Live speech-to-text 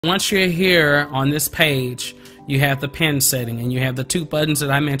Once you're here on this page, you have the pen setting and you have the two buttons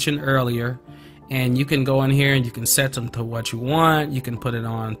that I mentioned earlier, and you can go in here and you can set them to what you want. You can put it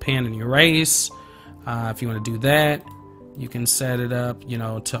on pen and erase if you want to do that. You can set it up, you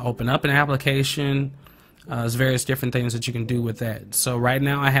know, to open up an application. There's various different things that you can do with that. So right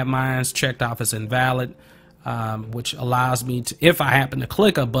now I have mine checked off as invalid, which allows me to, if I happen to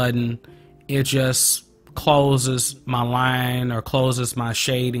click a button, it just closes my line or closes my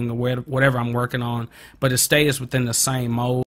shading or whatever I'm working on, but it stays within the same mode.